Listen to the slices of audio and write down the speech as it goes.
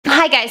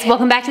Hi guys,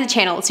 welcome back to the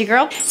channel. It's your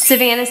girl,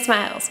 Savannah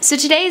Smiles. So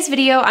today's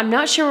video, I'm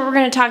not sure what we're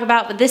going to talk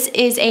about, but this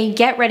is a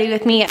get ready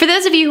with me. For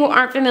those of you who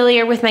aren't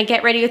familiar with my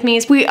get ready with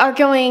me's, we are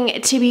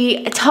going to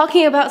be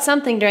talking about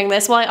something during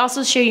this while I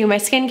also show you my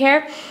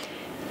skincare.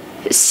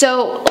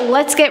 So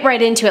let's get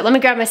right into it. Let me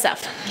grab my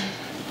stuff.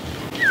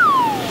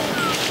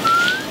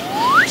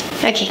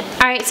 Okay,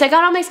 alright, so I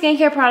got all my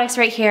skincare products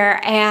right here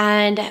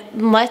and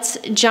let's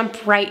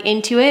jump right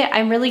into it.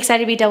 I'm really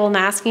excited to be double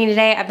masking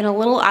today. I've been a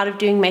little out of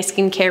doing my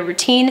skincare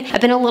routine.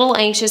 I've been a little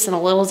anxious and a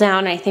little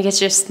down. I think it's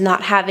just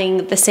not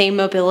having the same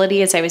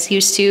mobility as I was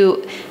used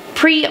to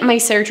pre my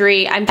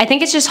surgery. I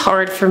think it's just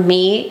hard for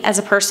me as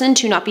a person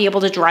to not be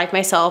able to drive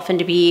myself and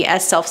to be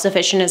as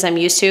self-sufficient as I'm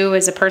used to.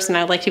 As a person,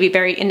 I like to be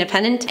very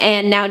independent,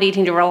 and now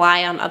needing to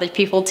rely on other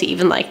people to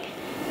even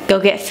go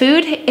get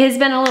food has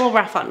been a little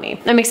rough on me.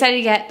 I'm excited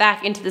to get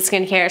back into the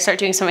skincare, start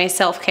doing some of my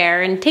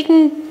self-care and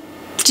taking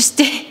just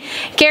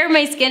care of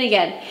my skin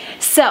again.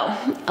 So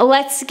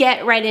let's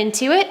get right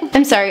into it.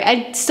 I'm sorry,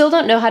 I still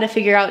don't know how to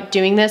figure out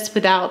doing this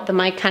without the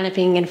mic kind of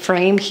being in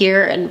frame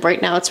here, and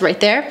right now it's right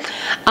there.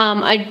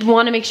 I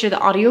want to make sure the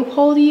audio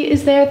quality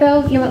is there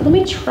though. You know what, let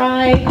me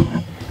try.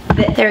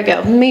 There we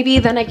go. Maybe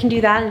then I can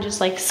do that and just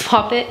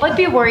swap it. I'd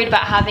be worried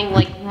about having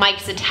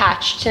mics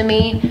attached to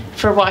me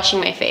for washing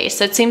my face.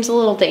 So it seems a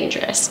little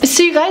dangerous.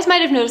 So you guys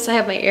might have noticed I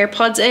have my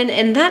AirPods in,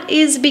 and that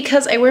is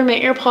because I wear my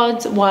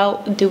AirPods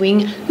while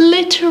doing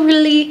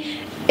literally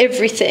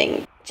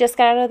everything. Just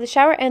got out of the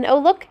shower and oh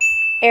look,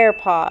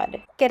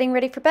 AirPod. Getting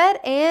ready for bed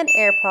and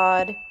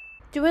AirPod.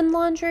 Doing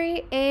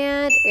laundry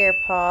and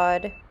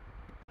AirPod.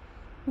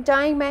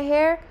 Dyeing my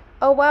hair.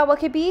 Oh wow, what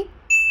could it be?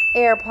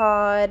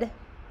 AirPod.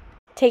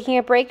 Taking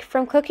a break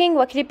from cooking,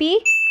 what could it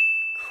be?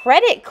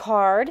 Credit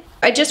card.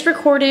 I just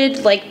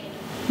recorded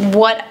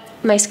what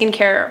my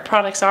skincare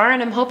products are,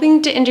 and I'm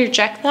hoping to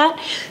interject that.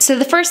 So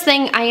the first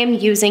thing I am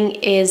using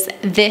is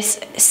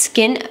this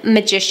Skin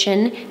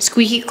Magician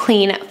Squeaky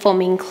Clean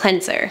Foaming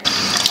Cleanser.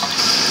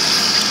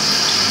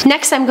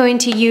 Next, I'm going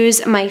to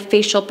use my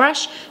facial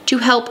brush to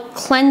help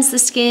cleanse the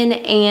skin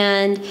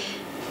and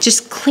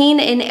just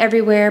clean in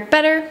everywhere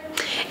better.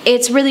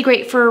 It's really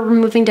great for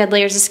removing dead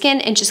layers of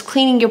skin and just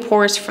cleaning your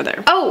pores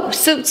further. Oh,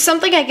 so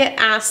something I get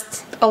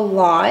asked a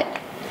lot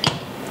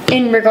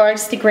in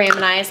regards to Graham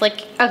and I is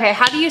okay,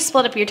 how do you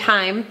split up your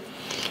time?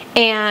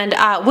 And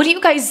what do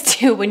you guys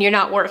do when you're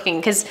not working?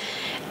 Because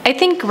I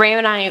think Graham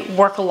and I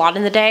work a lot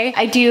in the day.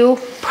 I do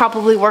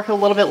probably work a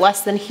little bit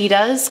less than he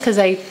does because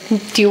I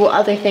do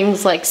other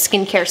things like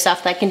skincare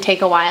stuff that can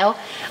take a while.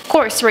 Of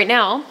course, right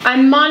now,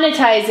 I'm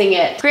monetizing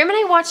it. Graham and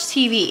I watch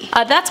TV.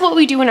 That's what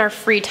we do in our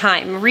free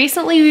time.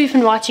 Recently, we've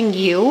been watching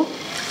You.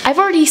 I've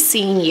already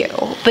seen You,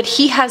 but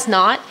he has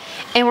not.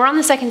 And we're on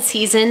the second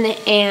season,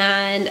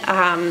 and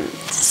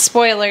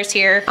spoilers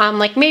here, I'm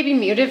maybe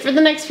muted for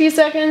the next few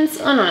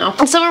seconds, I don't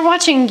know. So we're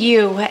watching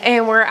You,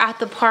 and we're at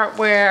the part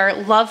where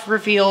Love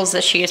reveals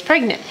that she is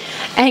pregnant.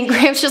 And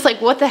Graham's just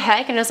what the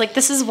heck? And I was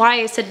this is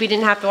why I said we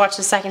didn't have to watch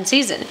the second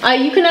season.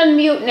 You can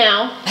unmute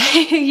now.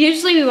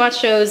 Usually we watch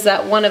shows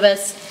that one of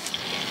us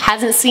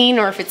hasn't seen,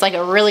 or if it's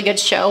a really good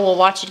show, we'll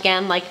watch it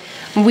again.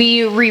 We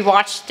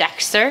rewatched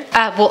Dexter.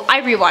 Well,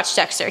 I rewatched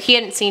Dexter. He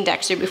hadn't seen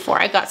Dexter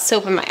before. I got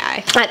soap in my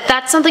eye.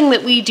 That's something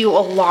that we do a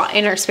lot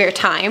in our spare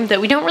time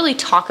that we don't really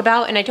talk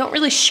about, and I don't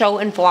really show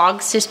in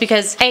vlogs just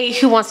because, A,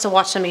 who wants to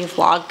watch somebody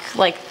vlog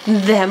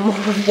them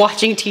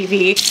watching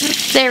TV?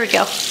 There we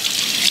go.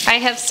 I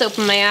have soap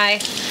in my eye.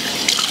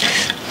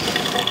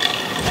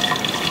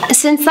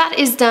 Since that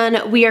is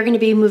done, we are going to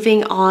be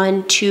moving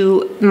on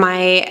to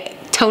my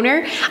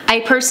toner. I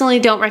personally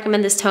don't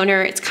recommend this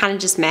toner. It's kind of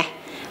just meh.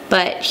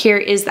 But here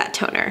is that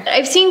toner.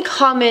 I've seen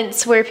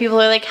comments where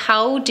people are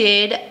how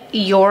did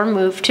your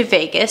move to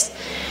Vegas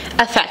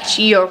affect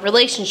your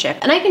relationship?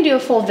 And I can do a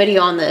full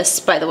video on this,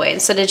 by the way,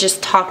 instead of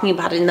just talking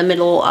about it in the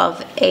middle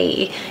of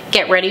a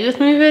get ready with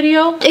me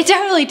video. It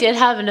definitely did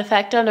have an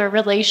effect on our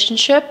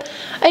relationship.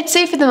 I'd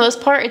say for the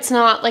most part, it's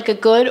not a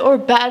good or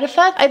bad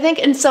effect. I think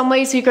in some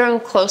ways we've grown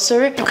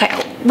closer. Okay,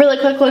 really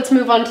quick, let's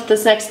move on to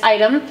this next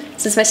item,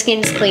 since my skin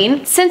is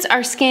clean. Since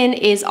our skin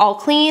is all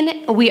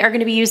clean, we are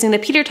gonna be using the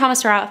Peter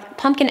Thomas Roth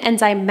Pumpkin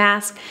Enzyme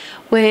Mask,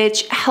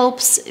 which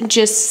helps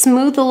just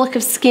smooth the look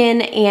of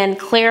skin and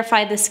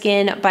clarify the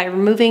skin by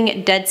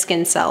removing dead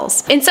skin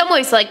cells. In some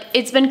ways,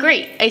 it's been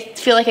great. I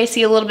feel I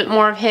see a little bit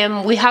more of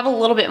him. We have a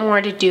little bit more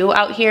to do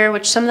out here,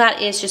 which some of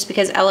that is just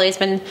because LA has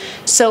been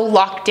so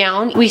locked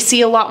down. We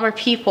see a lot more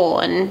people,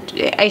 and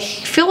I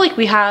feel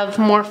we have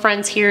more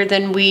friends here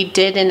than we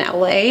did in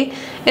LA.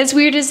 As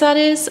weird as that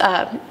is,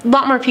 a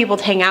lot more people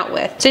to hang out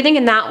with. So I think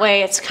in that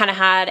way, it's kind of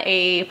had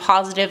a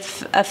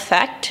positive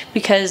effect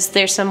because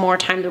there's some more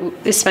time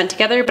to spend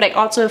together. But I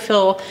also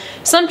feel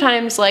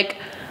sometimes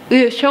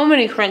we have so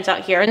many friends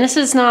out here, and this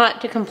is not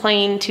to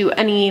complain to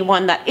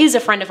anyone that is a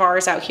friend of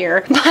ours out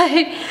here,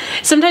 but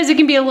sometimes it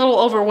can be a little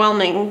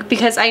overwhelming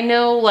because I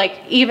know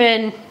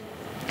even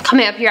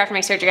coming up here after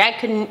my surgery, I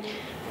couldn't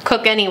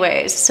cook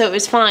anyways, so it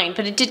was fine,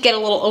 but it did get a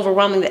little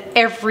overwhelming that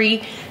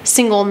every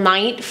single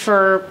night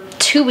for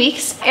 2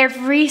 weeks,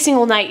 every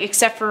single night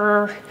except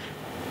for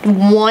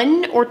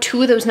 1 or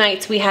 2 of those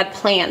nights we had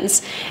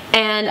plans,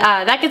 and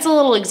that gets a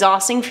little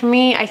exhausting for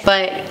me.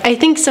 But I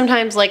think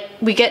sometimes like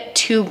we get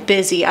too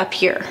busy up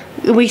here.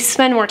 We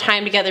spend more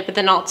time together, but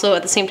then also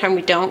at the same time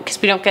we don't,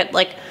 because we don't get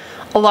like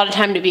a lot of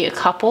time to be a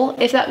couple,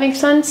 if that makes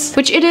sense.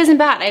 Which it isn't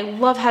bad. I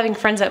love having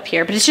friends up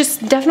here, but it's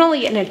just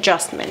definitely an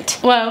adjustment.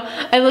 Wow,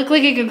 I look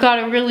like I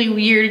got a really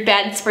weird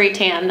bad spray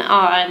tan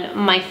on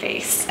my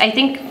face. I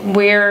think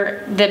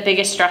where the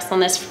biggest stress on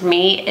this for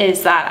me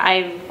is that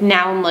I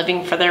now am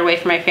living further away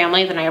from my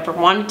family than I ever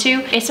wanted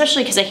to,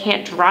 especially because I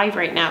can't drive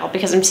right now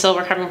because I'm still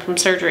recovering from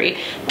surgery.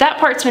 That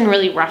part's been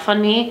really rough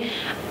on me.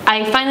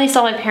 I finally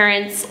saw my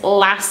parents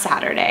last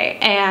Saturday,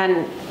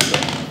 and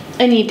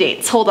I need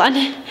dates, hold on.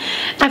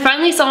 I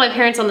finally saw my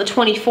parents on the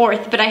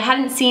 24th, but I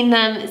hadn't seen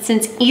them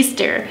since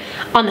Easter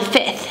on the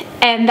 5th.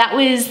 And that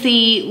was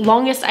the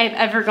longest I've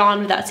ever gone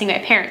without seeing my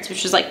parents,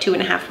 which was like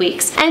 2.5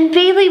 weeks. And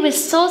Bailey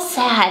was so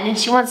sad, and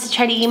she wants to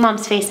try to eat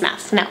Mom's face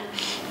mask. No,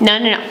 no,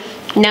 no, no,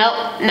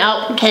 no,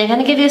 no. Okay, I'm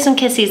gonna give you some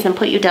kisses and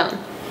put you down.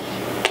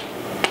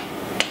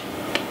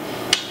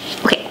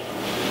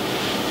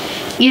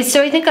 Yeah,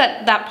 so I think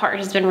that part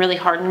has been really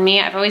hard on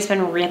me. I've always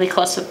been really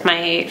close with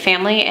my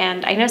family,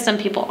 and I know some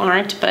people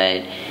aren't,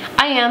 but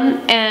I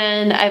am,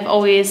 and I've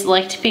always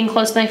liked being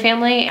close to my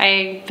family.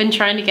 I've been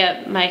trying to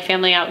get my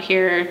family out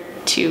here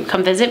to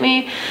come visit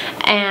me,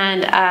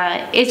 and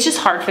it's just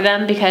hard for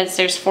them because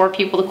there's 4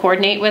 people to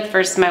coordinate with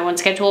versus my one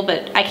schedule,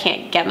 but I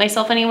can't get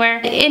myself anywhere.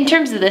 In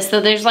terms of this though,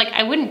 there's like,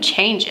 I wouldn't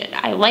change it.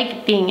 I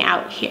like being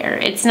out here.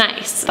 It's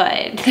nice,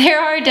 but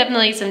there are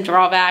definitely some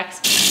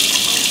drawbacks.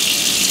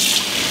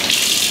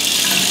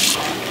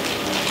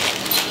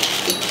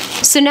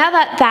 So now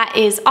that that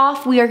is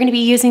off, we are going to be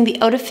using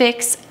the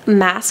Fix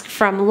mask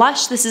from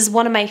Lush. This is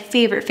one of my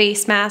favorite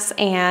face masks,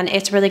 and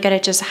it's really good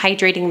at just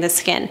hydrating the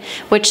skin,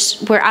 which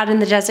we're out in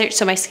the desert,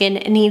 so my skin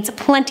needs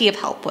plenty of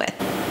help with.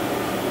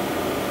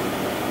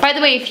 By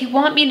the way, if you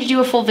want me to do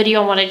a full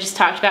video on what I just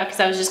talked about, because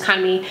I was just kind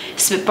of me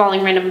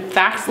spitballing random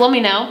facts, let me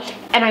know,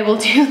 and I will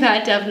do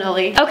that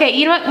definitely. Okay,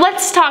 you know what?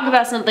 Let's talk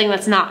about something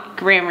that's not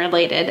Graham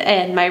related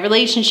and my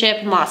relationship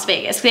in Las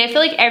Vegas, because I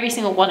feel like every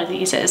single one of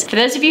these is. For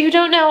those of you who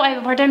don't know, I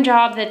have a part-time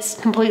job that's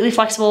completely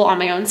flexible on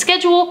my own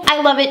schedule.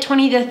 I love it.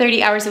 20 to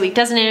 30 hours a week.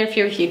 Doesn't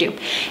interfere with YouTube.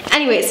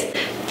 Anyways,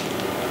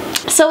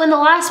 so in the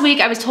last week,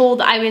 I was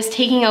told I was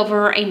taking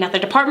over another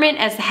department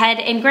as the head,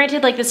 and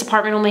granted, like, this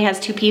department only has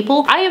 2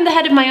 people. I am the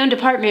head of my own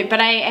department,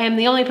 but I am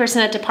the only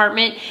person in that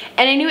department,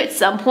 and I knew at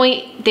some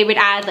point they would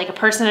add like a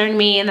person under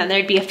me, and then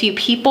there'd be a few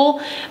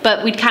people,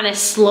 but we'd kind of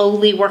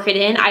slowly work it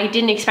in. I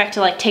didn't expect to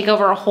like take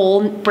over a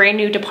whole brand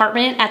new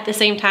department at the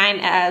same time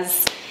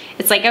as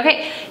it's like,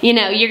 okay, you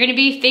know, you're gonna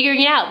be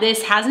figuring it out.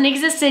 This hasn't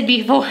existed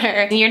before.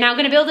 You're now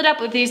gonna build it up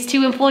with these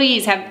 2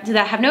 employees that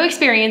have no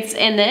experience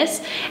in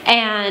this,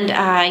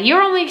 and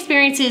your only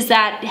experience is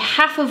that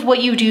half of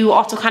what you do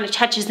also kind of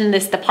touches in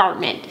this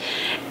department.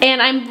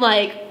 And I'm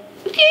like,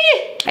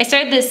 I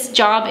started this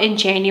job in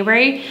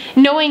January,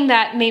 knowing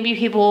that maybe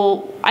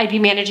I'd be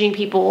managing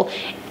people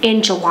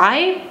in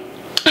July.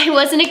 I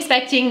wasn't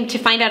expecting to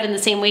find out in the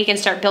same week and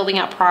start building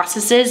out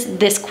processes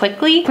this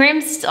quickly.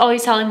 Graham's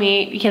always telling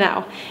me, you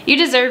know, you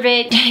deserve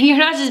it. You're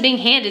not just being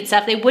handed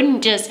stuff. They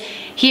wouldn't just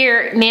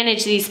here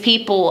manage these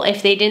people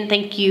if they didn't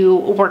think you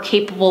were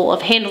capable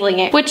of handling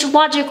it. Which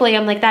logically,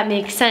 I'm like, that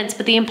makes sense.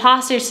 But the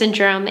imposter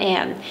syndrome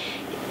and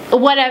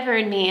whatever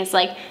in me is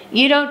like,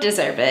 you don't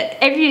deserve it.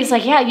 Everybody's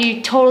like, yeah,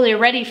 you totally are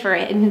ready for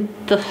it. And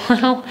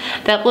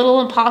that little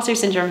imposter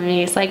syndrome in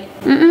me is like,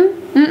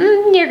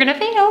 you're gonna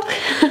fail.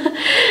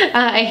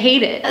 I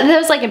hate it.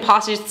 Those like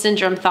imposter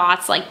syndrome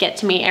thoughts like get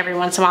to me every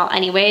once in a while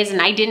anyways,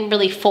 and I didn't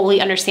really fully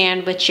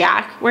understand with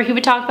Jack where he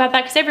would talk about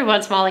that, because every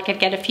once in a while like I'd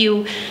get a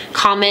few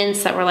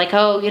comments that were like,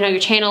 oh, you know, your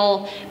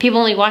channel, people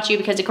only watch you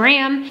because of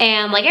Graham,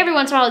 and like every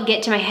once in a while it'd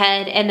get to my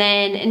head, and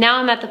then now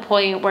I'm at the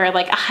point where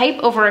like a hype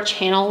over a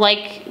channel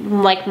like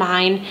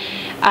mine,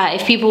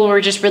 if people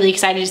were just really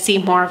excited to see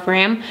more of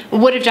Graham,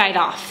 would have died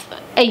off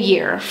a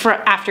year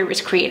after it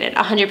was created,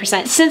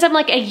 100%. Since I'm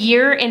like a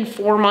year and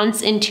 4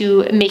 months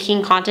into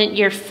making content,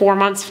 you're 4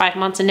 months, 5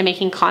 months into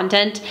making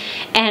content,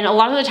 and a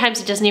lot of the times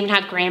it doesn't even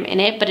have Graham in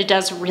it, but it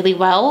does really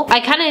well.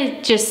 I kind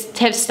of just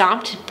have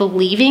stopped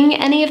believing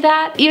any of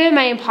that. Even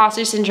my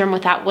imposter syndrome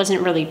with that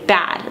wasn't really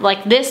bad.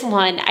 Like this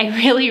one, I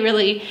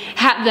really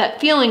have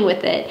that feeling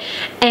with it.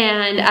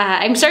 And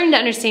I'm starting to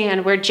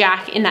understand where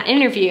Jack in that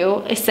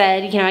interview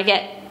said, you know,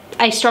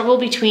 I struggle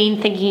between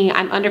thinking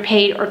I'm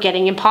underpaid or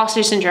getting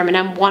imposter syndrome, and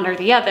I'm one or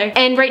the other.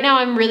 And right now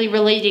I'm really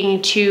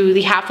relating to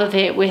the half of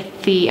it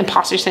with the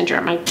imposter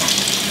syndrome. Okay.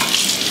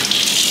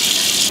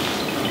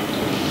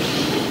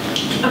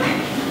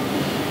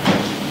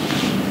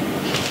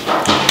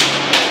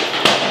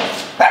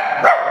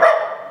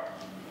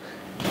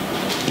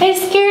 I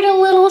scared a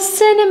little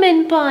cinnamon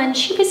cinnamon bun.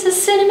 She was a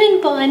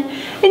cinnamon bun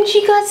and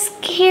she got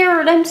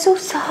scared. I'm so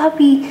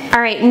sorry.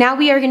 All right, now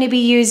we are gonna be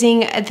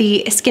using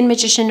the Skin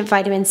Magician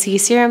Vitamin C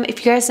Serum.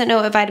 If you guys don't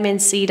know what vitamin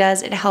C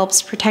does, it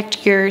helps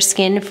protect your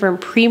skin from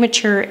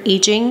premature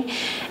aging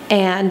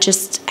and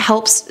just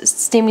helps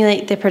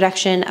stimulate the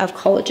production of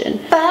collagen.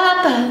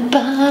 Ba, ba,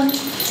 ba.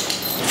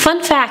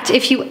 Fun fact,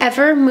 if you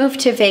ever move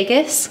to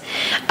Vegas,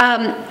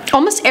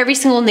 almost every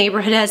single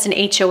neighborhood has an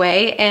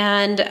HOA,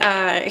 and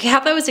how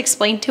that was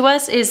explained to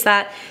us is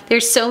that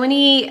there's so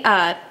many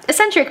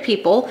eccentric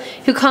people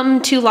who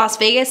come to Las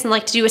Vegas and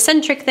like to do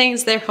eccentric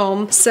things at their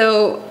home,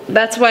 so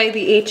that's why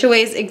the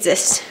HOAs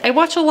exist. I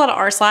watch a lot of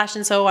r/,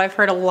 and so I've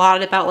heard a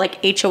lot about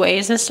like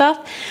HOAs and stuff.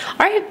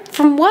 All right,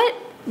 from what?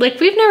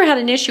 Like, we've never had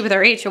an issue with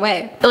our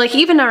HOA. Like,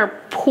 even our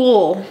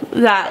pool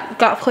that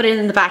got put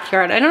in the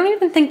backyard, I don't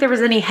even think there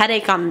was any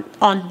headache on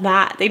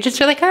that. They just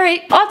were like, all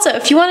right. Also,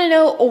 if you want to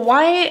know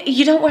why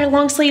you don't wear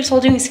long sleeves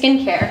while doing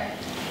skincare,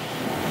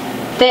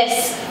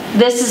 this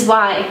is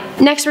why.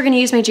 Next, we're gonna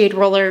use my jade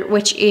roller,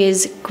 which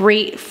is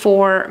great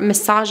for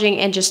massaging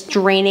and just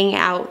draining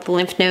out the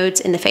lymph nodes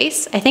in the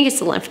face. I think it's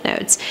the lymph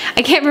nodes.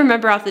 I can't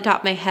remember off the top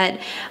of my head,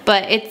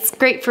 but it's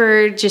great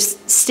for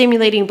just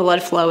stimulating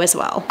blood flow as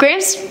well.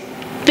 Graham's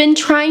been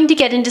trying to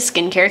get into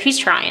skincare. He's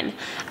trying,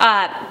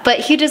 but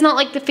he does not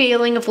like the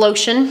feeling of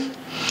lotion,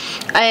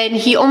 and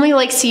he only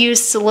likes to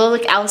use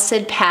salicylic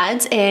acid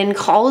pads and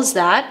calls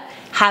that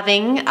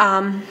having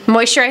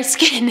moisturized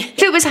skin.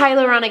 If it was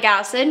hyaluronic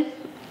acid,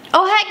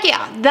 oh heck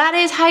yeah, that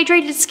is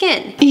hydrated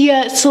skin.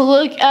 Yeah,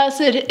 salicylic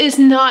acid is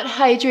not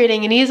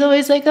hydrating, and he's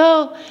always like,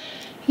 oh,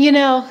 you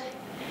know,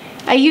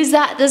 I use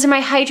that, those are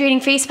my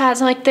hydrating face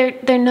pads. I'm like,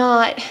 they're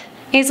not.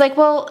 He's like,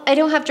 well, I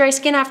don't have dry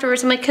skin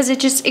afterwards. I'm like, because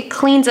it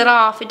cleans it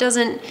off. It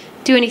doesn't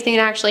do anything to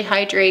actually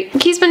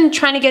hydrate. He's been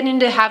trying to get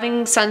into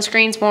having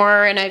sunscreens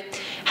more, and I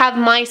have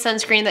my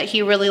sunscreen that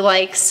he really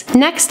likes.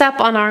 Next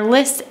up on our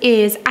list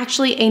is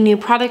actually a new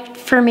product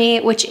for me,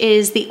 which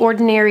is The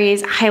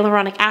Ordinary's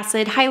hyaluronic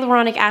acid.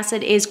 Hyaluronic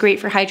acid is great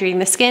for hydrating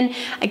the skin.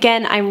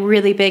 Again, I'm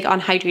really big on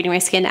hydrating my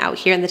skin out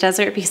here in the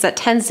desert because that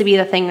tends to be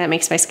the thing that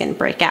makes my skin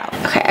break out.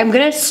 Okay, I'm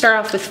gonna start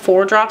off with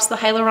 4 drops of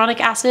the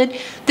hyaluronic acid.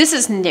 This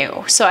is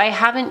new, so I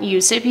haven't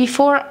used it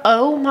before.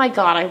 Oh my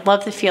god, I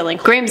love the feeling.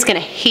 Graham's gonna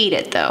hate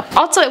it though.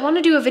 Also, I want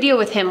to do a video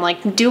with him,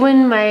 like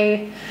doing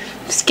my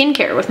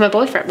skincare with my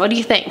boyfriend. What do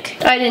you think?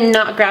 I did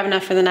not grab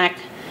enough for the neck.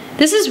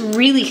 This is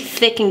really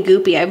thick and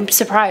goopy. I'm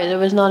surprised. I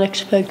was not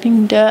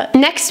expecting that.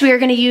 Next, we are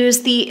going to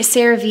use the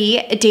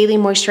CeraVe Daily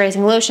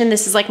Moisturizing Lotion.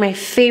 This is like my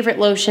favorite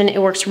lotion.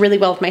 It works really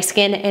well with my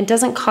skin and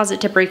doesn't cause it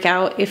to break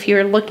out. If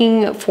you're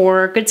looking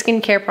for good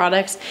skincare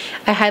products,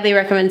 I highly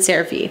recommend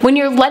CeraVe. When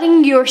you're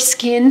letting your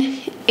skin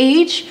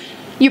age,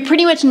 you're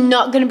pretty much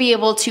not gonna be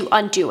able to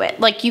undo it.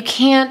 Like, you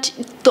can't,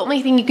 the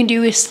only thing you can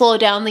do is slow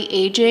down the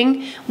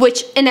aging,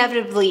 which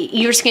inevitably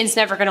your skin's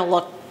never gonna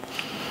look,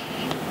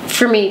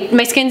 for me,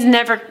 my skin's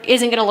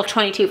isn't gonna look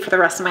 22 for the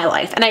rest of my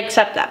life, and I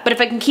accept that. But if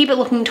I can keep it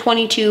looking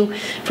 22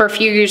 for a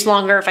few years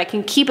longer, if I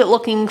can keep it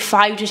looking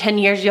 5 to 10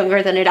 years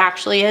younger than it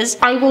actually is,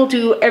 I will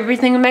do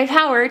everything in my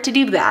power to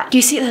do that.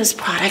 You see those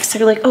products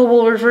that are like, oh,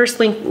 we'll reverse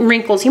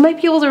wrinkles. You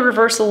might be able to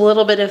reverse a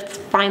little bit of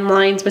fine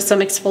lines with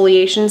some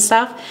exfoliation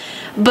stuff,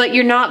 but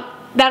you're not,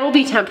 that'll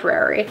be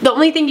temporary. The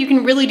only thing you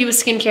can really do with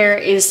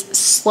skincare is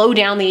slow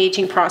down the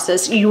aging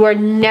process. You are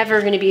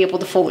never gonna be able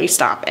to fully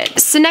stop it.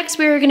 So next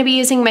we're gonna be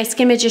using my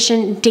Skin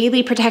Magician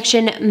Daily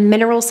Protection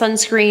Mineral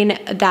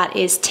Sunscreen that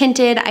is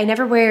tinted. I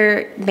never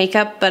wear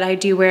makeup, but I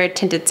do wear a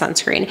tinted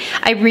sunscreen.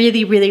 I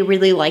really, really,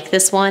 really like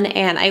this one,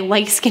 and I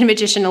like Skin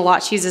Magician a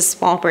lot. She's a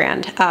small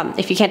brand.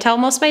 If you can't tell,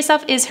 most of my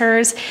stuff is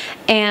hers,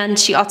 and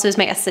she also is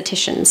my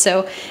esthetician.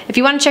 So if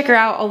you wanna check her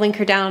out, I'll link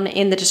her down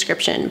in the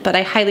description, but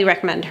I highly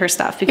recommend her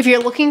stuff. If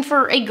you're looking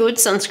for a good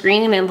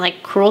sunscreen and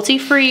like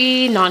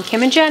cruelty-free,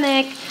 non-chemogenic,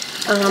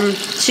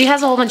 she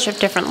has a whole bunch of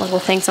different little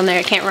things on there,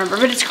 I can't remember,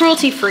 but it's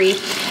cruelty-free.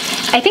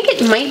 I think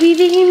it might be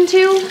vegan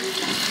too,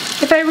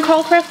 if I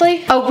recall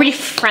correctly. Oh, reef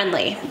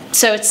friendly,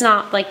 so it's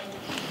not like,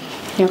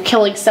 you know,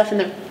 killing stuff in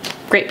the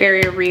Great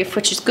Barrier Reef,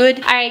 which is good.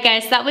 All right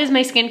guys, that was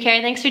my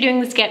skincare. Thanks for doing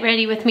this get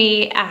ready with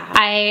me.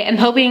 I am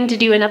hoping to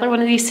do another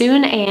one of these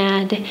soon,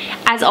 and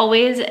as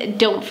always,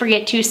 don't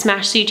forget to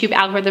smash the YouTube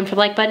algorithm for the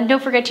like button.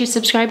 Don't forget to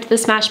subscribe to the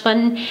smash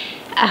button.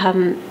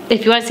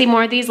 If you want to see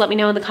more of these, let me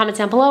know in the comments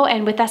down below,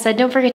 and with that said, don't forget